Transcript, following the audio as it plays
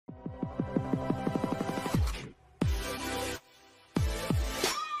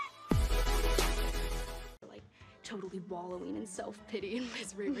wallowing in self-pity and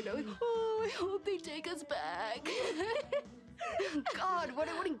misery right now. Like, oh, I hope they take us back. God, what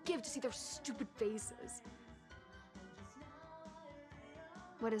I wouldn't give to see their stupid faces.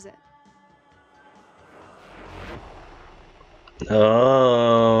 What is it?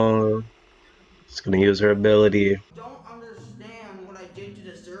 Oh, she's gonna use her ability. Don't understand what I did to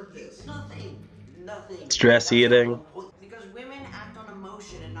deserve this. Nothing. Stress eating. Because women act on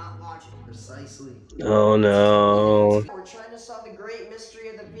emotion and not logic. Precisely. Oh no. We're trying to solve the great mystery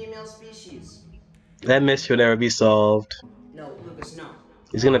of the female species. That mystery will never be solved. No, Lucas, no.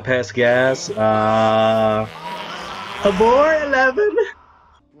 He's gonna pass gas. Abort 11.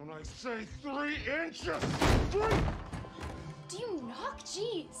 When I say 3 inches, 3. Do you knock?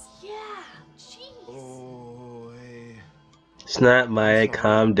 Jeez. Yeah. Jeez. Oh, hey. It's not Mike.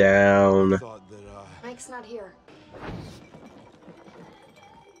 Calm down. Mike's not here.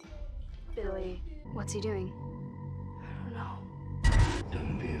 Billy, what's he doing? I don't know.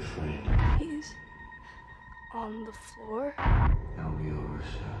 Don't be afraid. He's on the floor It'll be over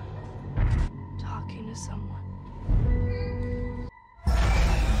soon. talking to someone.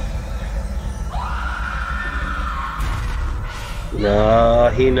 No,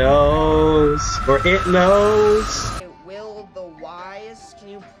 he knows. Or it knows. Will the wise, can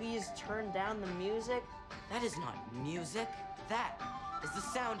you please turn down the music? That is not music. That is the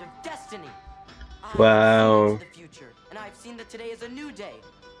sound of destiny. Wow. I've seen into the future, and I've seen that today is a new day.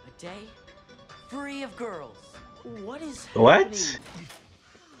 A day free of girls. What is What? happening?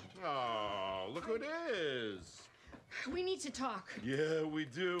 Oh, look who it is. We need to talk. Yeah, we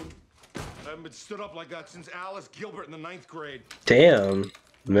do. I haven't been stood up like that since Alice Gilbert in the 9th grade. Damn.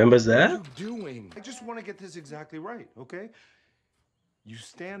 Remembers What are that? you doing? I just want to get this exactly right, okay? You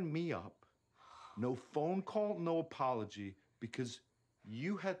stand me up, no phone call, no apology, because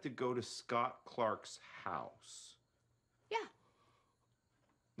you had to go to Scott Clark's house. Yeah.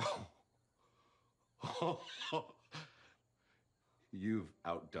 You've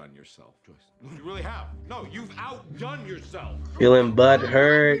outdone yourself, Joyce. You really have. No, you've outdone yourself. Feeling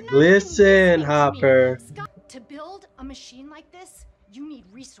butthurt. Listen, Hopper. Scott, to build a machine like this, you need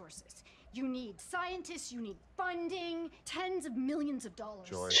resources. You need scientists, you need funding, tens of millions of dollars.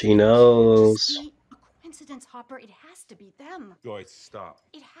 Joyce. She knows. Just be a coincidence, Hopper. It has to be them. Joyce, stop.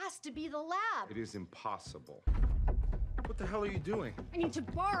 It has to be the lab. It is impossible. What the hell are you doing? I need to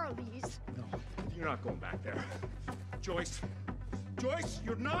borrow these. No, you're not going back there. Joyce. Joyce,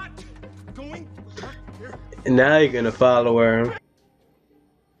 you're not going back there. Now you're gonna follow her.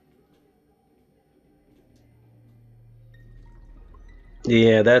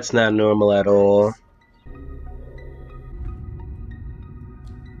 Yeah, that's not normal at all.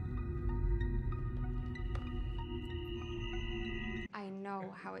 I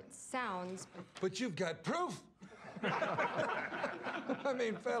know how it sounds, But you've got proof. I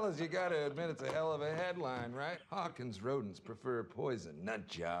mean, fellas, you gotta admit it's a hell of a headline, right? Hawkins rodents prefer poison. Nut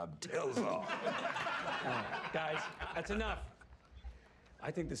job tells all. Guys, that's enough.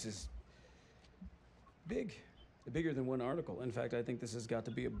 I think this is big. Bigger than one article. In fact, I think this has got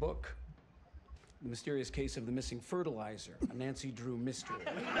to be a book. The Mysterious Case of the Missing Fertilizer, a Nancy Drew mystery.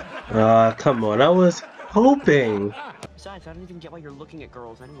 Come on. I was hoping. Besides, I don't even get why you're looking at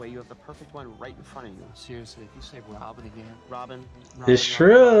girls anyway. You have the perfect one right in front of you. Seriously, if you say Robin again. Robin. It's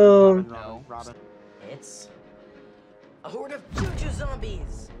true. Robin. It's a horde of choo-choo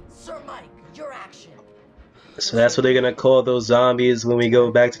zombies. Sir Mike, your action. So that's what they're gonna call those zombies when we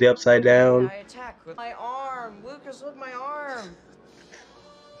go back to the Upside Down. I attack with my arm. Lucas, look my arm.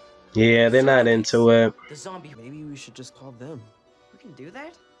 Yeah, they're not into it. The zombie. Maybe we should just call them. We can do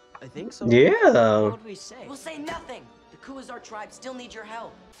that? I think so. Yeah. What would we say? We'll say nothing. The Kuazar tribe still needs your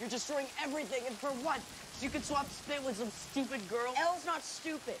help. You're destroying everything, and for what? So you can swap spit with some stupid girl? Elle's not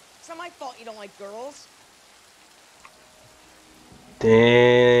stupid. It's not my fault you don't like girls.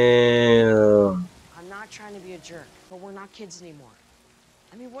 Damn. I'm not trying to be a jerk, but we're not kids anymore.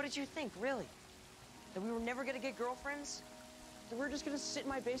 I mean, what did you think, really? That we were never gonna get girlfriends? That we were just gonna sit in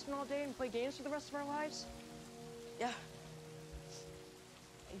my basement all day and play games for the rest of our lives? Yeah.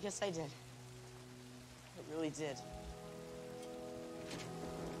 I guess I did. I really did.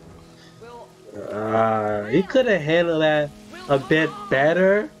 Will, You could have handled that a bit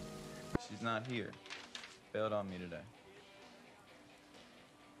better. She's not here. Bailed on me today.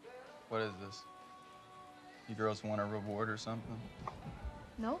 What is this? You girls want a reward or something?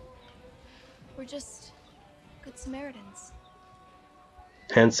 No. We're just good Samaritans.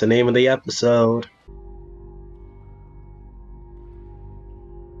 Hence the name of the episode.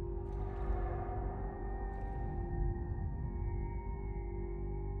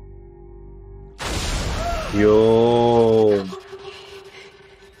 Yo.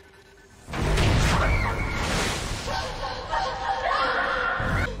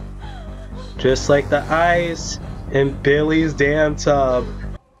 Just like the ice in Billy's damn tub.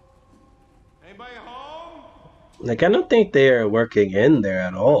 Anybody home? Like, I don't think they are working in there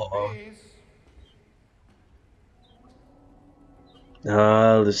at all.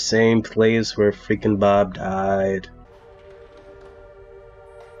 Ah, the same place where freaking Bob died.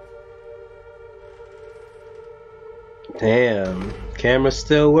 Damn, camera's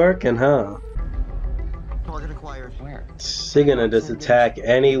still working, huh? Target acquired. Where? They're gonna just attack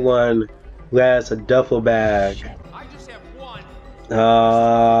anyone who has a duffel bag. I just have one.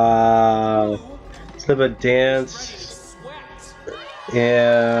 Slip a dance.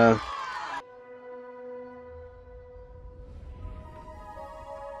 Yeah.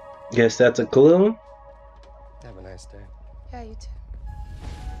 Guess that's a clue. Have a nice day. Yeah, you too.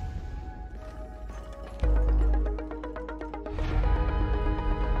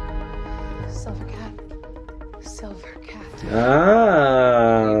 Silver cat. Silver cat.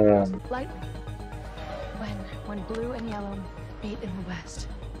 Ah. Light. When blue and yellow meet in the west.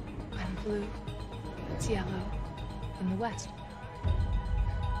 When blue meets yellow in the west.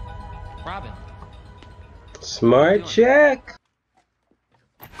 Robin. Smart check.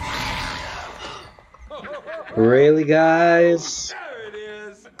 Really, guys? There it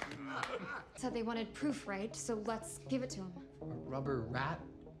is. Said they wanted proof, right? So let's give it to them. Rubber rat?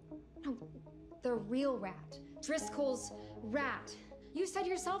 No, the real rat. Driscoll's rat. You said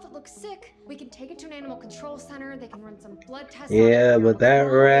yourself it looks sick. We can take it to an animal control center. They can run some blood tests. Yeah, but that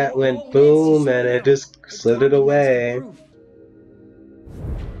rat went boom and it just slid it away.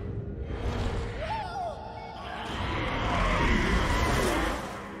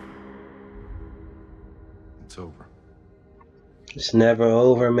 It's over. It's never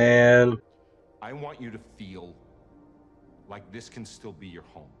over, man. I want you to feel like this can still be your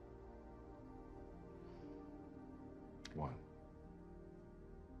home. What?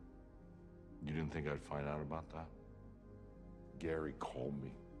 You didn't think I'd find out about that? Gary called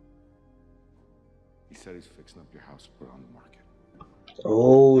me. He said he's fixing up your house to put it on the market.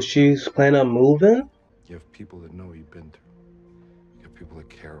 Oh, she's planning on moving? You have people that know what you've been through. You have people that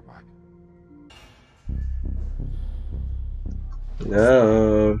care about you.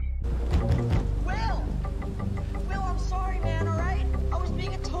 No. Will, I'm sorry, man, alright? I was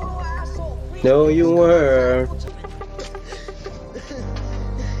being a total asshole. Please. No, you were.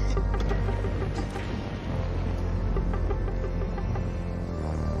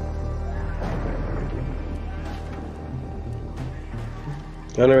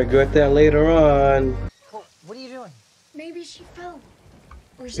 Gonna regret that later on. What are you doing? Maybe she fell.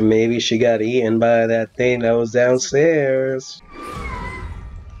 Maybe she got eaten by that thing that was downstairs.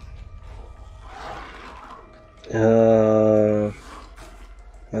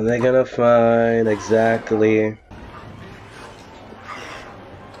 Are they gonna find exactly?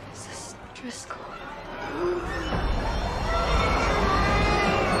 Is this Driscoll?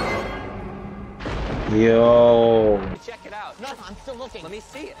 Yo. Check it out. No, I'm still looking. Let me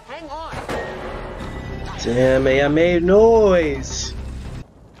see it. Hang on. Damn it, I made noise.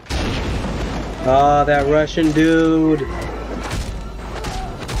 Ah, that Russian dude.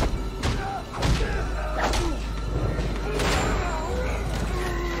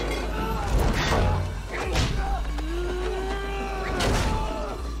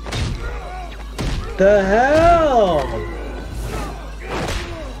 The hell?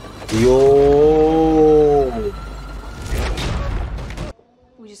 Yo.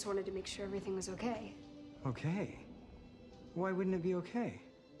 We just wanted to make sure everything was okay. Okay. Why wouldn't it be okay?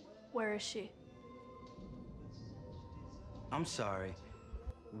 Where is she? I'm sorry.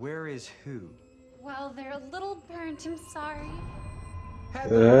 Where is who? Well, they're a little burnt, I'm sorry. This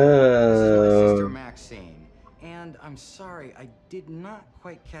is my sister Maxine. And I'm sorry, I did not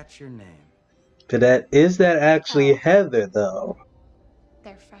quite catch your name. But is that actually Heather, though?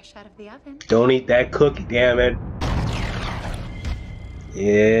 They're fresh out of the oven. Don't eat that cookie, damn it.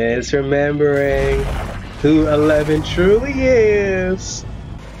 Yes, remembering who 11 truly is.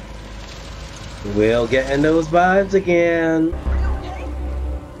 Will getting those vibes again.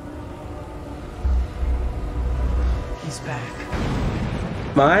 He's back.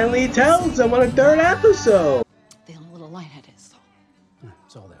 Finally tells them on the 3rd episode. Feeling a little lightheaded, though.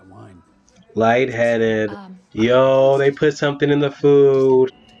 It's all that wine. Lightheaded. Yo, they put something in the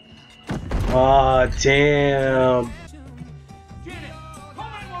food. Aw, damn.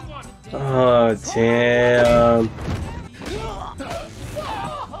 Oh, damn.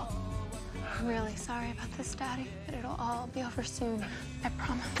 I'm really sorry about this, Daddy, but it'll all be over soon. I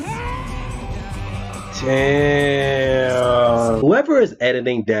promise. Damn. Whoever is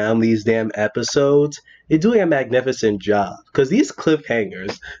editing down these damn episodes is doing a magnificent job. Because these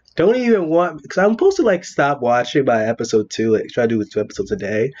cliffhangers don't even want... Because I'm supposed to, like, stop watching by episode 2. Like, try to do 2 episodes a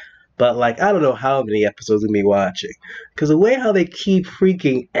day. But, like, I don't know how many episodes I'm going to be watching. Because the way how they keep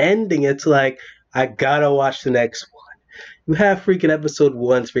freaking ending, it's like, I gotta watch the next one. You have freaking episode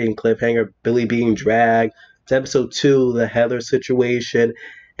 1's freaking cliffhanger, Billy being dragged. It's episode 2, the Heather situation.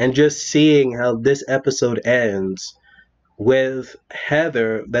 And just seeing how this episode ends with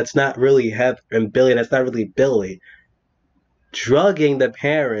Heather, that's not really Heather, and Billy, that's not really Billy, drugging the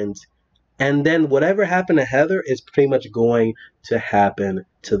parents. And then whatever happened to Heather is pretty much going to happen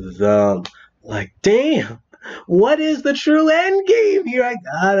to them. Like, damn. What is the true end game here? I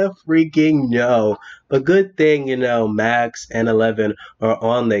gotta freaking know. But good thing, you know, Max and 11 are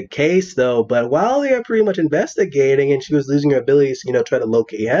on the case, though. But while they are pretty much investigating and she was losing her abilities, you know, try to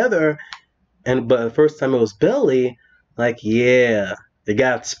locate Heather, but the first time it was Billy, like, yeah, they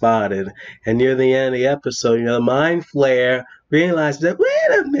got spotted. And near the end of the episode, you know, the Mind Flayer realized that,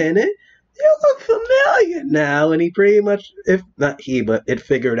 wait a minute, you look familiar now. And he pretty much, if not he, but it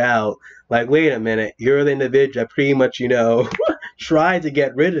figured out, like, wait a minute, you're the individual that pretty much, you know, tried to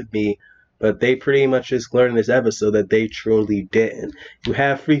get rid of me. But they pretty much just learned in this episode that they truly didn't. You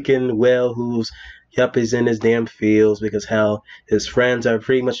have freaking Will, who's, yup, he's in his damn fields because, hell, his friends are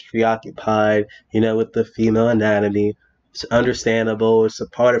pretty much preoccupied, you know, with the female anatomy. It's understandable. It's a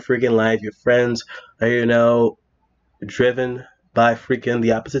part of freaking life. Your friends are, you know, driven by freaking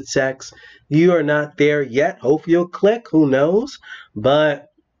the opposite sex. You are not there yet. Hopefully you'll click. Who knows? But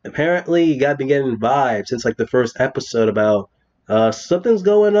apparently you got to be getting vibes since, like, the first episode about something's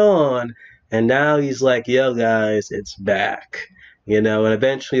going on. And now he's like, yo, guys, it's back. You know, and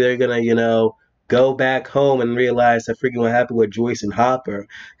eventually they're going to, you know, go back home and realize that freaking what happened with Joyce and Hopper.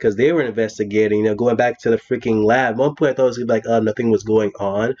 Because they were investigating, you know, going back to the freaking lab. At one point I thought it was going to be like, nothing was going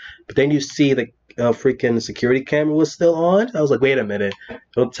on. But then you see the freaking security camera was still on. I was like, wait a minute.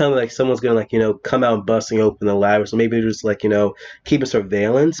 Don't tell me like someone's going to, like, you know, come out and busting open the lab. So maybe just like, you know, keeping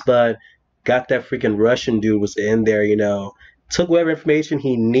surveillance. But got that freaking Russian dude was in there, you know, took whatever information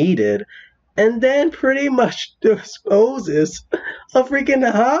he needed. And then pretty much disposes of freaking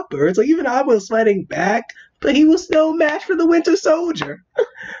Hopper. It's like even Hopper was fighting back, but he was no match for the Winter Soldier.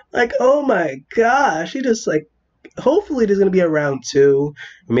 Like, oh my gosh. He just like, hopefully there's going to be a round 2,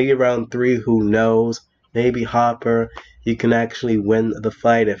 maybe round 3, who knows. Maybe Hopper, you can actually win the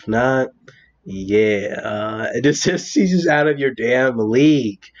fight. If not, yeah, it's just, she's just out of your damn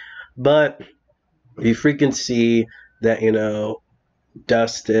league. But you freaking see that, you know,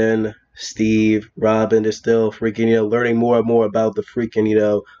 Dustin, Steve, Robin is still freaking, you know, learning more and more about the freaking, you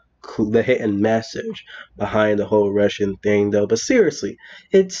know, the hidden message behind the whole Russian thing, though. But seriously,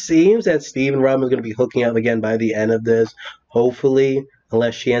 it seems that Steve and Robin are going to be hooking up again by the end of this, hopefully,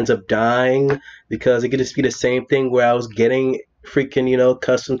 unless she ends up dying, because it could just be the same thing where I was getting freaking, you know,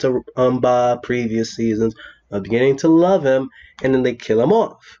 accustomed to Bob previous seasons, of beginning to love him, and then they kill him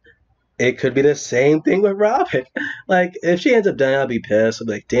off. It could be the same thing with Robin. Like, if she ends up dying, I'll be pissed. I'll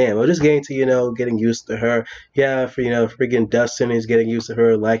be like, damn, I'm just getting to, you know, getting used to her. Yeah, for, you know, freaking Dustin is getting used to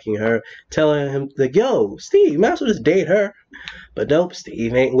her, liking her, telling him, like, yo, Steve, you might as well just date her. But nope,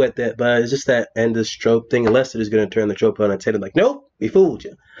 Steve ain't with it. But it's just that end of trope thing. Unless it is going to turn the trope on its head and like, nope, we fooled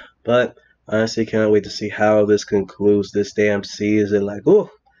you. But honestly, can't wait to see how this concludes this damn season. Like, oh,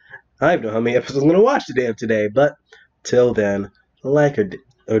 I don't know how many episodes I'm going to watch today. But till then, like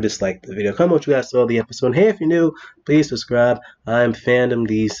or dislike the video. Comment what you guys saw of the episode. And hey, if you're new, please subscribe. I'm Fandom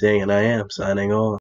D saying, and I am signing on.